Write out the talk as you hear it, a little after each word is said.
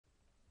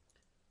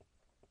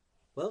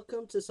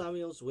Welcome to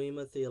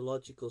Zwemer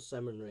Theological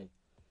Seminary.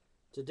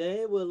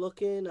 Today we're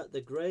looking at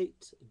the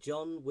great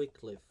John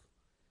Wyclif,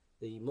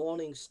 the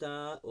morning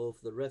star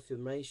of the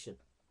Reformation.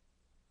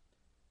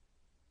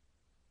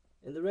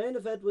 In the reign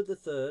of Edward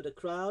III, a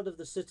crowd of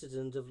the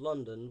citizens of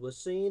London were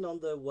seen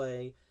on their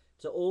way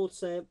to Old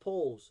St.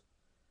 Paul's,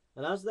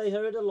 and as they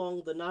hurried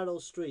along the narrow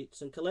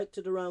streets and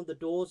collected around the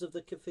doors of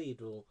the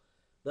cathedral,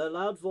 their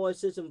loud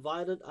voices and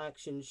violent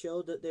actions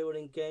showed that they were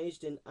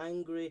engaged in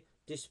angry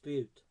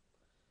dispute.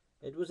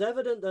 It was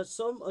evident that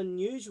some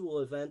unusual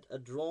event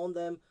had drawn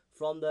them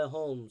from their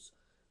homes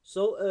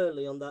so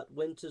early on that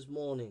winter's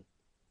morning.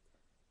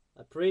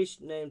 A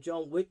priest named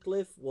John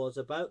Wyclif was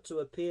about to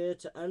appear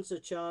to answer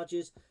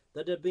charges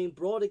that had been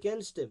brought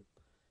against him,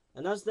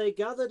 and as they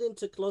gathered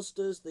into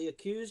clusters, the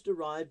accused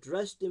arrived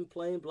dressed in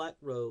plain black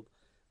robe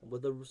and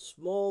with a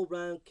small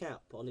round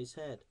cap on his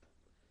head.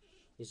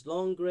 His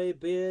long grey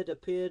beard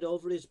appeared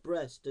over his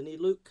breast, and he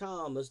looked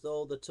calm, as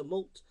though the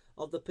tumult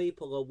of the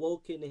people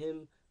awoke in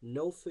him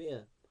no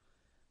fear.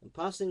 And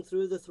passing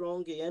through the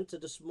throng, he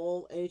entered a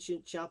small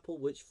ancient chapel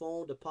which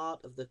formed a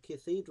part of the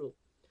cathedral,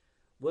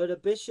 where a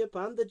bishop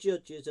and the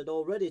judges had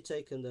already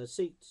taken their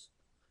seats.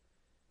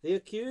 The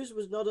accused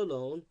was not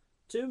alone.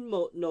 Two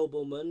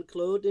noblemen,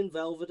 clothed in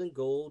velvet and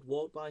gold,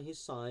 walked by his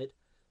side.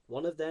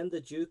 One of them,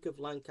 the Duke of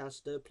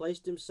Lancaster,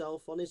 placed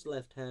himself on his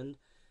left hand,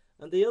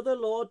 and the other,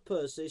 Lord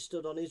Percy,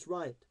 stood on his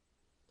right.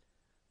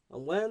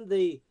 And when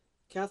the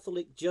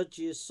Catholic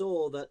judges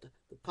saw that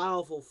the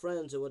powerful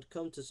friends who had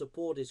come to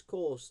support his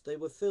cause, they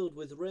were filled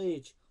with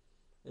rage,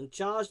 and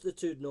charged the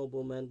two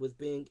noblemen with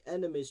being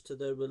enemies to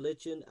their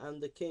religion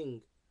and the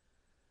king.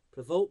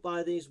 Provoked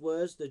by these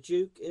words, the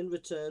Duke in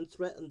return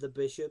threatened the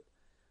bishop,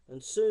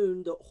 and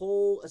soon the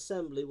whole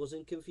assembly was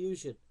in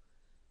confusion,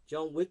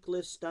 John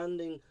Wyclif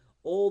standing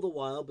all the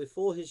while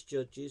before his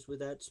judges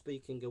without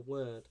speaking a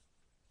word.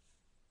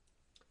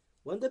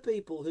 When the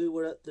people who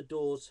were at the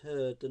doors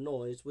heard the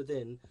noise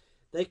within,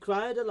 they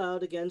cried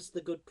aloud against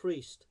the good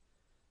priest.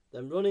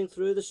 Then running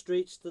through the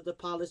streets to the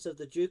palace of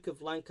the Duke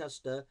of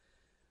Lancaster,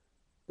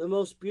 the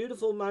most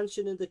beautiful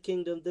mansion in the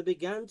kingdom, they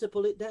began to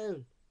pull it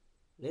down,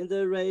 and in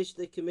their rage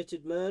they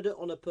committed murder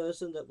on a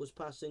person that was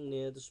passing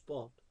near the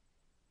spot.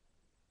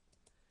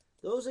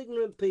 Those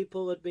ignorant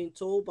people had been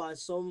told by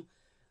some,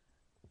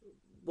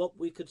 what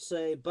we could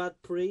say, bad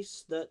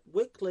priests, that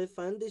Wyclif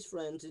and his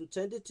friends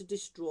intended to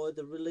destroy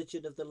the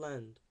religion of the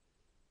land,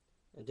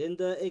 and in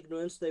their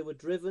ignorance they were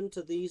driven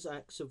to these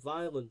acts of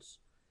violence.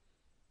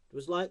 It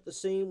was like the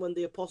scene when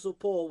the Apostle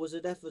Paul was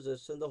at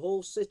Ephesus, and the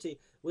whole city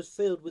was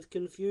filled with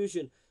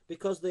confusion,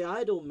 because the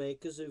idol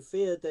makers, who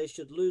feared they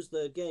should lose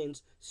their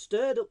gains,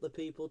 stirred up the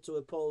people to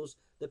oppose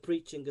the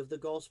preaching of the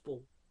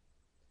gospel.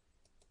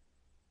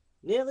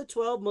 Nearly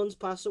 12 months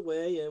passed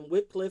away, and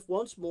Wyclif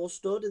once more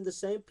stood in the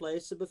same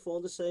place and before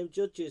the same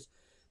judges.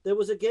 There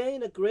was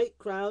again a great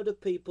crowd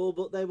of people,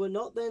 but they were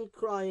not then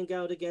crying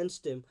out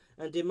against him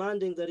and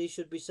demanding that he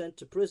should be sent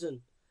to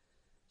prison.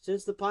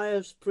 Since the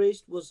pious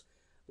priest was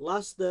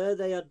last there,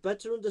 they had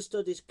better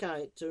understood his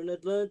character and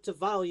had learned to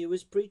value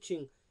his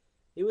preaching.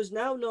 He was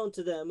now known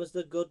to them as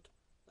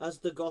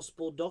the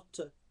gospel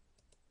doctor.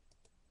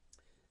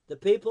 The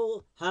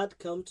people had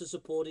come to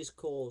support his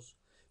cause.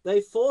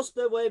 They forced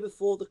their way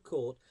before the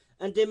court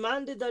and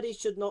demanded that he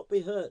should not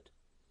be hurt.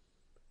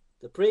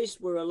 The priests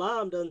were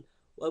alarmed at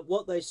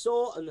what they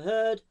saw and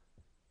heard,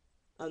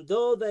 and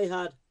though they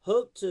had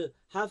hoped to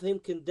have him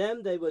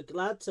condemned, they were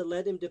glad to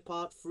let him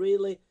depart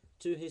freely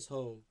to his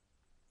home.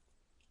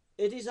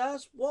 It is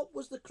asked, what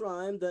was the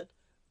crime that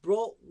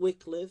brought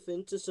Wyclif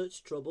into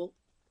such trouble?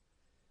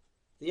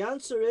 The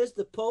answer is,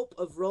 the Pope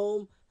of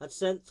Rome had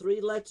sent 3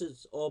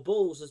 letters, or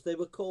bulls as they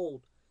were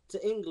called,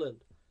 to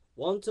England,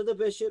 one to the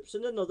bishops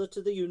and another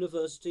to the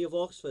University of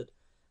Oxford,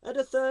 and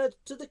a third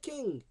to the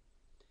king.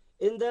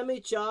 In them he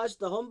charged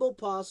the humble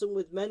parson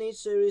with many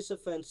serious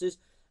offences,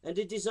 and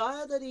he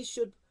desired that he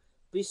should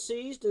be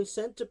seized and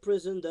sent to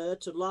prison there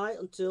to lie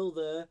until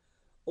their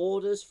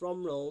orders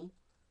from Rome.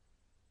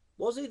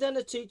 Was he then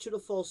a teacher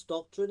of false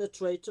doctrine, a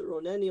traitor, or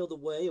in any other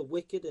way a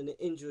wicked and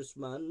injurious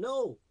man?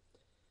 No.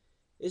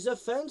 His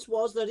offence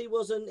was that he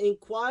was an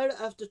inquirer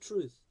after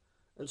truth,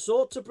 and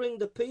sought to bring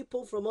the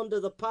people from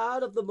under the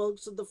power of the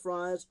monks and the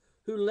friars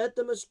who led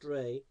them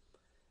astray.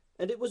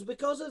 And it was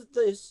because of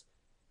this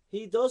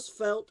he thus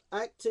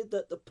acted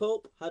that the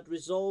Pope had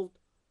resolved.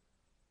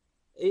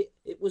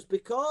 It was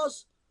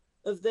because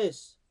of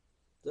this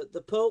that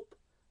the Pope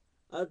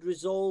had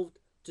resolved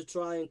to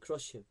try and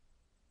crush him.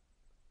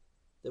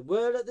 There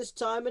were at this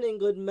time in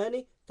England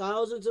many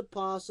thousands of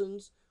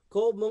parsons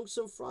called monks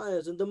and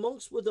friars, and the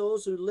monks were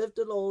those who lived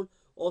alone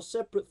or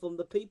separate from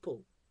the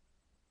people.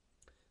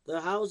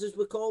 Their houses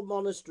were called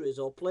monasteries,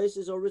 or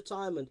places of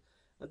retirement,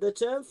 and the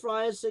term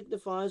friars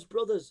signifies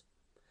brothers.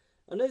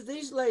 And of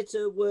these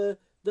later were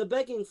the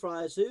begging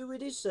friars, who,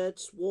 it is said,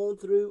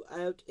 swarmed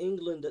throughout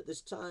England at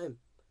this time.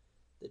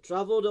 They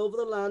travelled over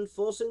the land,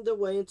 forcing their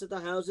way into the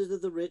houses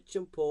of the rich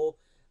and poor,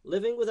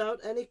 living without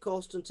any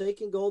cost and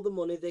taking all the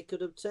money they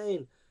could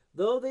obtain.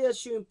 Though they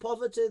assumed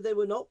poverty, they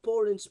were not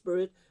poor in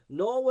spirit,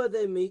 nor were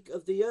they meek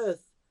of the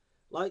earth.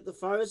 Like the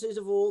Pharisees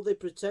of old, they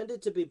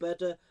pretended to be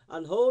better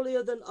and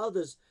holier than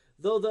others,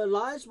 though their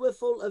lives were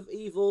full of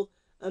evil,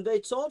 and they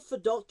taught for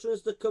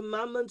doctrines the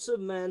commandments of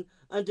men,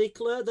 and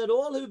declared that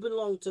all who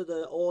belonged to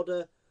the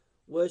order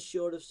were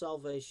sure of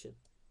salvation.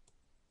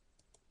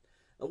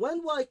 And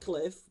when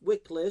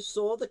Wyclif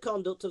saw the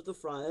conduct of the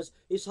friars,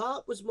 his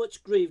heart was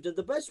much grieved, and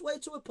the best way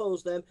to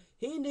oppose them,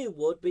 he knew,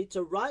 would be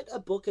to write a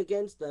book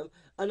against them,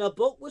 and a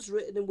book was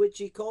written in which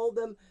he called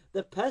them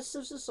the pests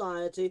of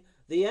society,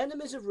 the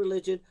enemies of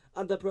religion,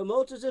 and the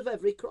promoters of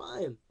every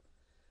crime.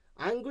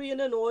 Angry and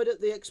annoyed at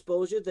the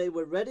exposure, they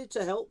were ready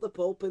to help the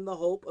Pope in the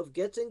hope of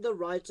getting the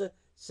writer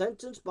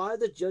sentenced by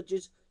the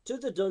judges to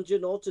the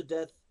dungeon or to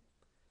death.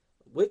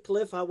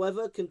 Wyclif,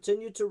 however,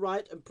 continued to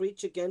write and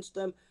preach against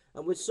them,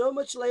 and with so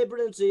much labour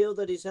and zeal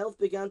that his health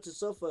began to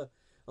suffer.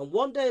 And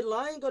one day,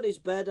 lying on his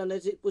bed, and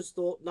as it was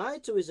thought nigh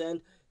to his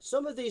end,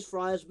 some of these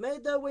friars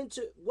made their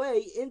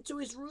way into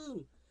his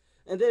room,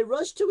 and they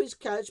rushed to his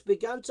couch,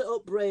 began to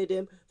upbraid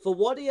him for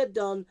what he had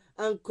done,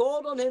 and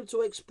called on him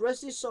to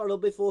express his sorrow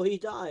before he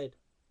died.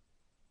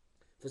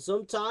 For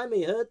some time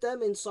he heard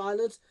them in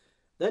silence.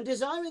 Then,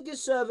 desiring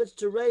his servants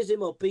to raise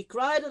him up, he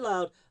cried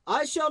aloud,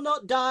 "I shall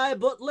not die,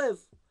 but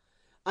live,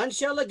 and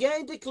shall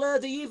again declare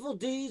the evil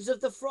deeds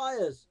of the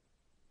friars."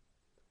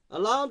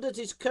 Alarmed at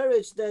his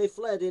courage, they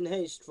fled in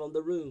haste from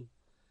the room.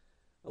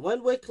 And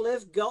when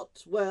Wyclif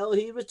got well,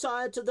 he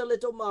retired to the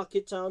little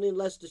market town in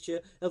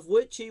Leicestershire, of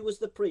which he was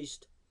the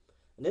priest.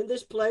 And in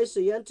this place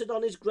he entered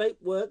on his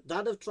great work,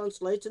 that of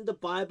translating the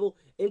Bible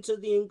into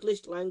the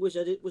English language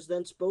as it was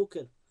then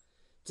spoken.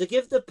 To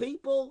give the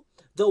people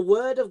the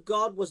word of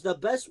God was the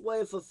best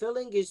way of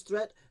fulfilling his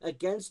threat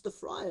against the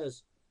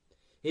friars.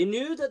 He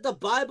knew that the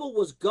Bible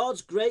was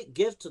God's great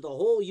gift to the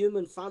whole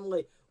human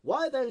family.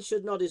 Why then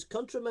should not his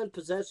countrymen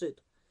possess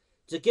it?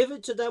 To give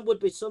it to them would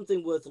be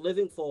something worth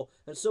living for,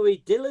 and so he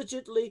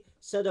diligently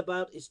set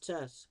about his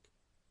task.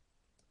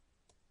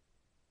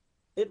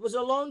 It was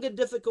a long and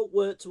difficult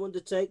work to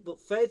undertake,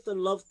 but faith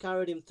and love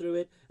carried him through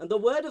it, and the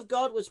word of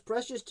God was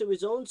precious to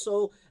his own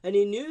soul, and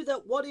he knew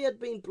that what had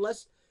been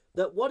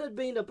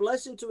a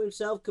blessing to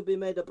himself could be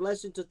made a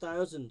blessing to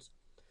thousands.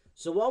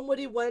 So onward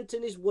he went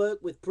in his work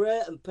with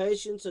prayer and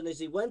patience, and as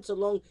he went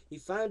along he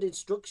found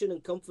instruction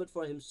and comfort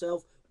for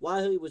himself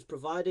while he was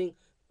providing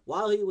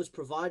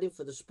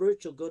for the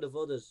spiritual good of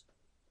others.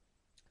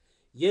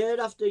 Year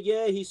after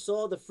year he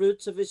saw the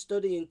fruits of his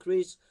study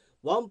increase.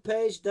 One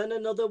page, then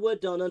another were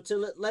done,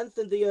 until at length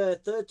in the year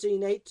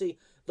 1380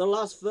 the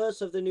last verse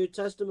of the New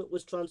Testament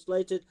was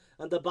translated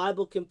and the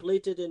Bible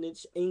completed in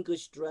its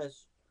English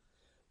dress.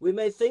 We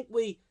may think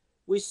we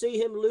see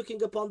him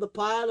looking upon the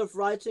pile of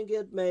writing he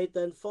had made,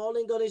 then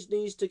falling on his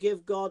knees to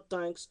give God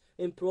thanks,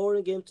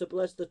 imploring him to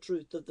bless the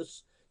truth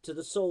to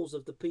the souls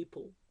of the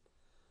people.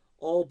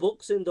 All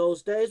books in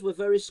those days were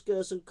very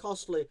scarce and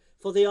costly,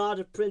 for the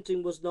art of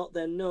printing was not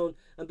then known,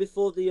 and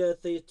before the year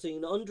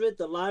 1300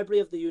 the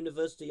library of the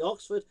University of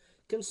Oxford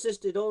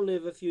consisted only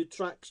of a few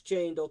tracts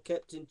chained or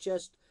kept in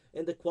chest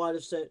in the choir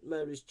of St.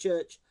 Mary's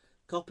Church.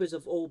 Copies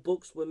of all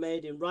books were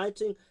made in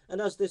writing, and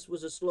as this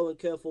was a slow and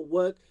careful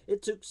work,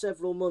 it took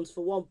several months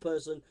for one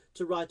person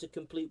to write a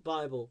complete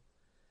Bible.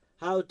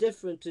 How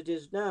different it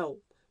is now,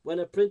 when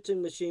a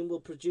printing machine will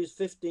produce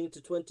 15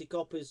 to 20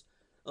 copies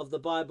of the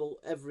Bible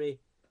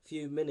every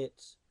few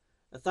minutes,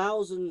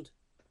 thousands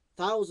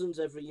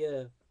every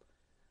year.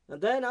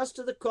 And then, as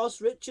to the cost,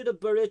 Richard of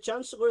Bury,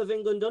 Chancellor of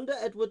England under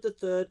Edward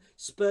III,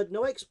 spared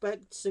no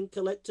expense in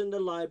collecting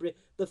the library,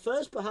 the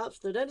first perhaps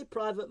that any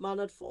private man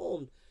had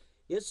formed.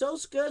 Yet so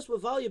scarce were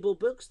valuable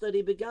books that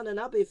he began an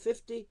abbey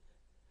 £50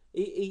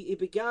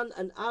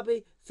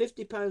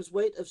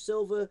 weight of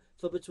silver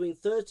for between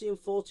 30 and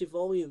 40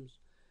 volumes,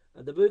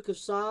 and the Book of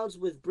Psalms,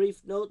 with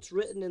brief notes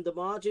written in the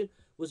margin,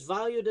 was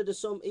valued at a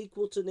sum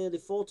equal to nearly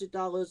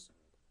 $40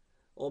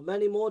 or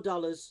many more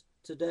dollars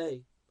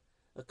today.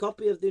 A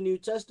copy of the New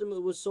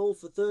Testament was sold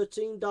for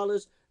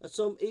 $13, a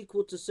sum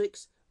equal to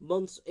 6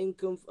 months'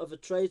 income of a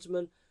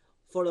tradesman.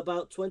 For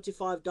about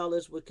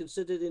 $25 were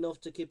considered enough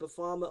to keep a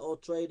farmer or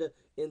trader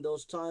in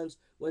those times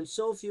when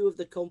so few of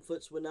the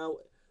comforts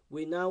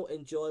we now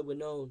enjoy were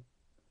known.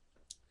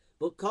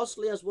 But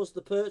costly as was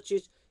the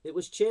purchase, it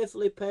was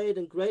cheerfully paid,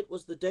 and great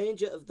was the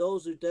danger of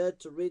those who dared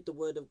to read the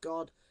word of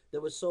God.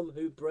 There were some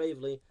who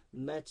bravely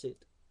met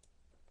it.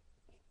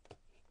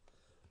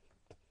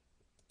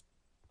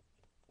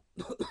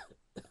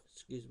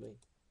 Excuse me.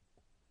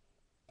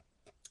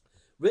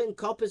 Written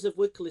copies of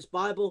Wyclif's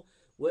Bible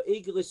were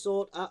eagerly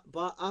sought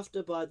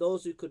after by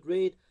those who could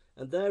read,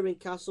 and there in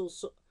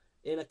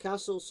a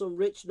castle some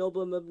rich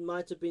nobleman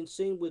might have been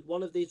seen with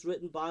one of these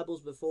written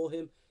Bibles before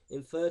him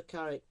in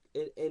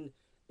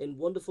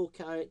wonderful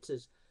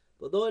characters.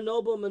 But though a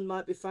nobleman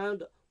might be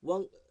found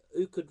one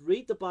who could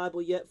read the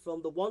Bible, yet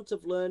from the want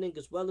of learning,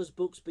 as well as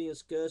books being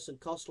scarce and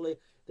costly,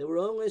 there were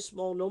only a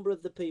small number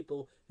of the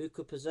people who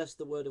could possess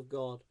the word of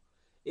God.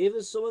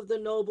 Even some of the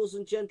nobles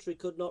and gentry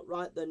could not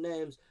write their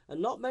names,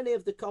 and not many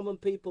of the common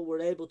people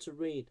were able to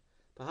read.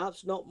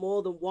 Perhaps not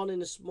more than one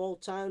in a small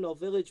town or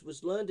village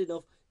was learned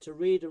enough to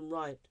read and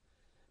write.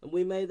 And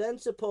we may then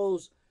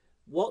suppose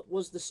What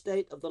was the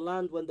state of the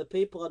land when the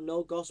people had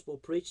no gospel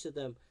preached to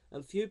them,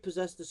 and few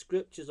possessed the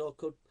scriptures or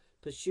could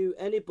pursue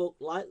any book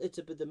likely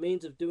to be the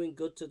means of doing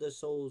good to their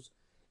souls?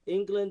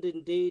 England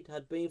indeed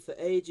had been for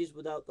ages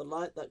without the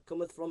light that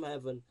cometh from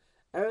heaven.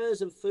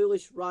 Errors and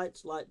foolish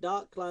rites like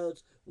dark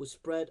clouds were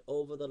spread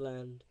over the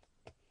land.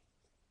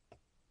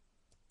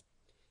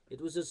 It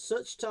was at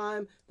such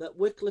time that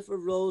Wyclif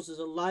arose as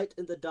a light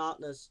in the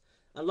darkness,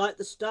 and like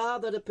the star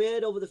that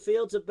appeared over the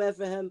fields of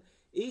Bethlehem,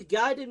 he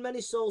guided many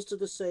souls to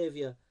the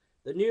Saviour.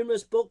 The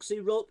numerous books he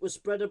wrote were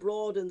spread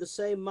abroad in the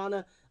same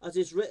manner as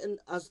his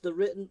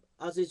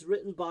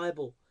written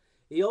Bible.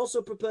 He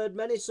also prepared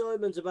many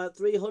sermons, about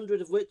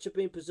 300 of which have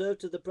been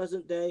preserved to the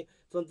present day.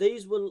 From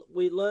these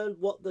we learned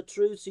what the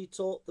truths he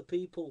taught the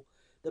people.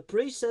 The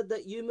priest said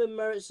that human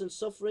merits and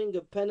suffering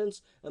and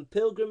penance and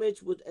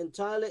pilgrimage would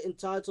entirely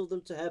entitle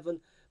them to heaven,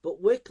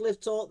 but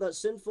Wyclif taught that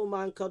sinful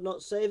man could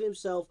not save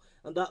himself,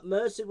 and that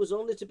mercy was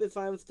only to be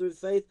found through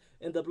faith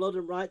in the blood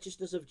and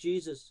righteousness of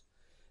Jesus.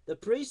 The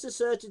priest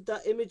asserted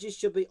that images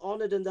should be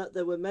honoured and that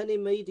there were many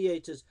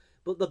mediators,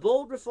 but the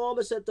bold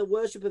reformer said the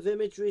worship of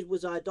imagery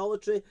was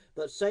idolatry,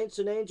 that saints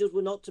and angels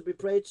were not to be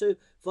prayed to,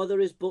 for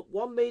there is but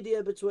one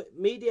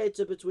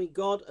mediator between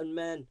God and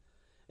men.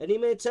 And he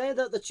maintained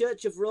that the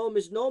Church of Rome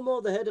is no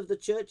more the head of the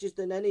churches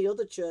than any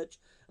other church,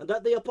 and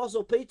that the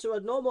Apostle Peter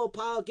had no more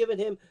power given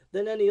him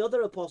than any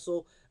other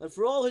apostle, and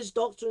for all his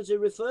doctrines he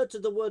referred to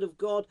the Word of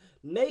God,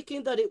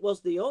 making that it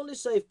was the only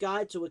safe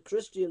guide to a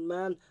Christian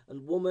man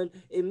and woman.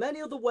 In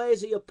many other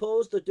ways he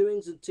opposed the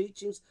doings and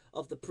teachings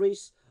of the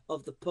priests,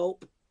 of the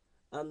Pope,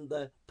 and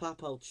the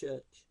Papal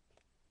Church.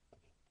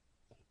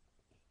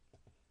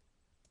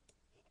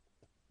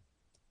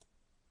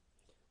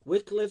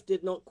 Wyclif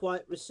did not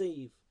quite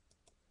receive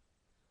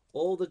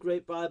all the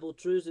great Bible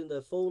truths in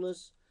their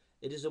fullness.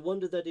 It is a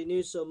wonder that he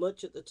knew so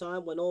much at the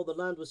time when all the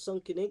land was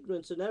sunk in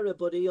ignorance and error,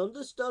 but he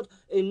understood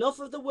enough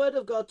of the Word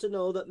of God to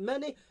know that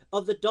many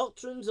of the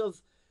doctrines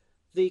of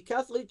the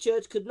Catholic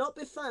Church could not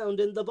be found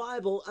in the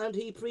Bible, and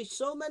he preached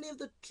so many of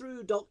the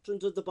true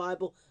doctrines of the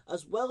Bible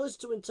as well as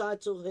to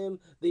entitle him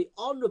the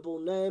honourable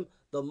name,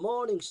 the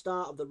morning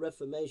star of the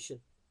Reformation.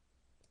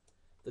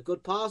 The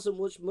good parson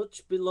was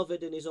much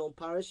beloved in his own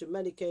parish, and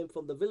many came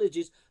from the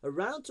villages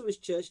around to his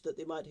church that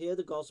they might hear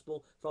the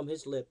gospel from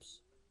his lips.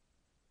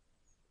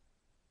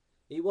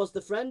 He was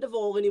the friend of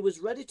all, and he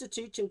was ready to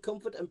teach and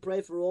comfort and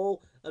pray for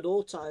all at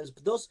all times.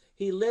 Thus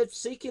he lived,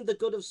 seeking the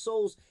good of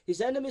souls,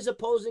 his enemies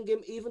opposing him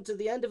even to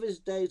the end of his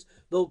days,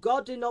 though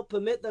God did not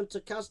permit them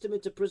to cast him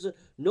into prison,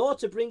 nor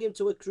to bring him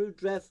to a cruel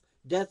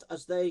death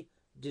as they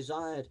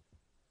desired.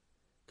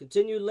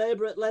 Continued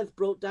labour at length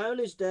brought down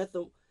his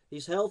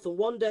health, and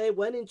one day,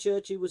 when in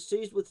church, he was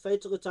seized with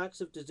fatal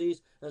attacks of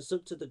disease and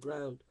sunk to the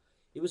ground.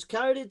 He was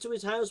carried into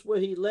his house, where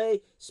he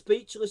lay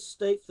speechless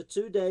state for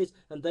 2 days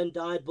and then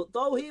died. But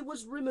though he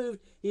was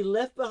removed, he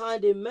left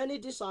behind him many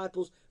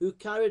disciples who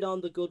carried on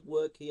the good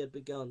work he had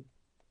begun.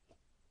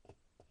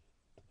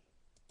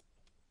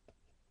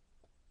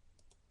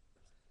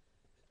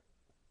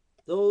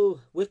 Though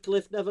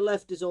Wyclif never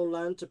left his own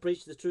land to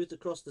preach the truth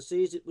across the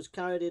seas, it was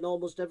carried in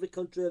almost every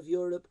country of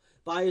Europe.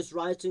 By his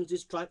writings,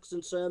 his tracts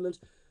and sermons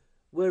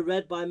were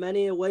read by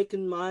many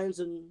awakened minds,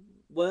 and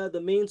were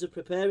the means of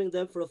preparing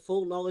them for a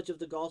full knowledge of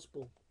the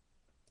gospel.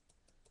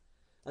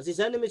 As his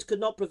enemies could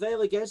not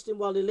prevail against him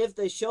while he lived,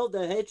 they showed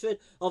their hatred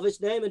of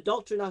his name and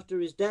doctrine after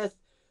his death.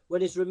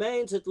 When his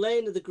remains had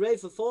lain in the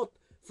grave for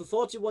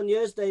 41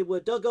 years, they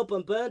were dug up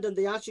and burned, and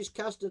the ashes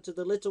cast into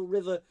the little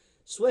river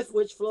Swift,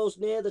 which flows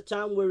near the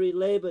town where he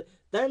laboured.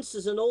 Thence,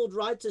 as an old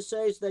writer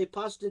says, they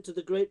passed into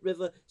the great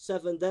river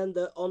Severn, then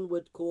their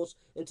onward course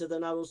into the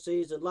narrow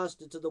seas, and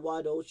last into the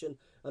wide ocean,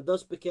 and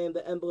thus became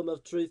the emblem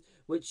of truth,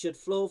 which should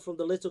flow from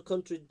the little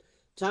country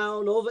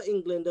town over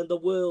England and the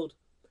world,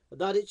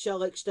 that it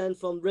shall extend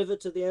from river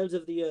to the ends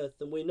of the earth,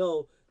 and we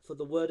know, for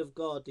the word of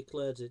God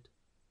declares it.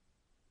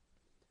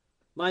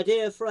 My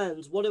dear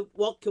friends,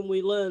 what can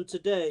we learn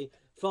today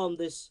from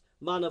this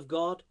man of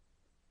God?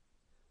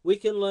 We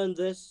can learn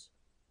this.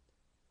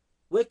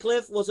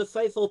 Wyclif was a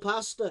faithful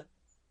pastor.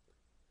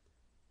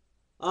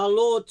 Our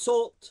Lord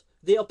taught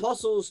the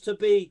apostles to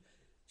be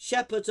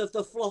shepherds of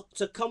the flock,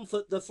 to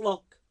comfort the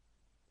flock,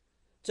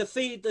 to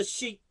feed the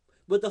sheep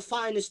with the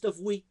finest of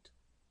wheat.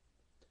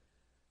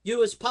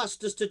 You as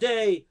pastors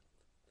today,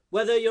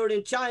 whether you're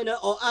in China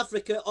or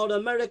Africa or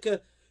America,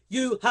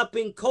 you have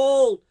been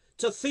called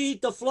to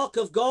feed the flock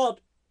of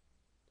God.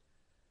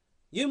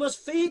 You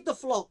must feed the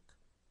flock.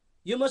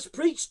 You must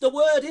preach the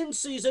word in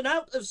season,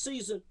 out of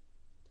season.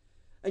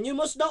 And you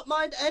must not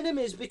mind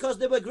enemies, because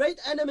they were great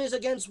enemies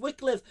against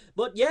Wyclif,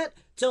 but yet,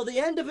 till the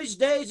end of his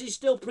days, he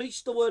still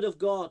preached the word of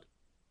God.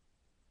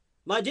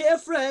 My dear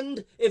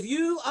friend, if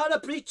you are a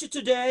preacher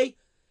today,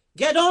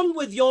 get on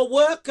with your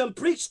work and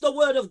preach the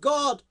word of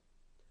God.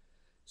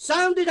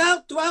 Sound it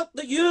out throughout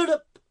the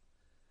Europe,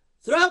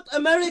 throughout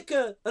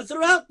America, and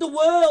throughout the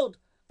world,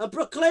 and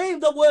proclaim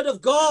the word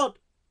of God.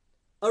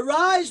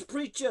 Arise,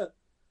 preacher,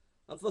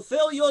 and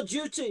fulfill your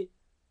duty,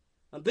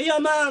 and be a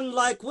man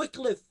like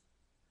Wyclif.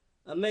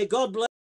 And may God bless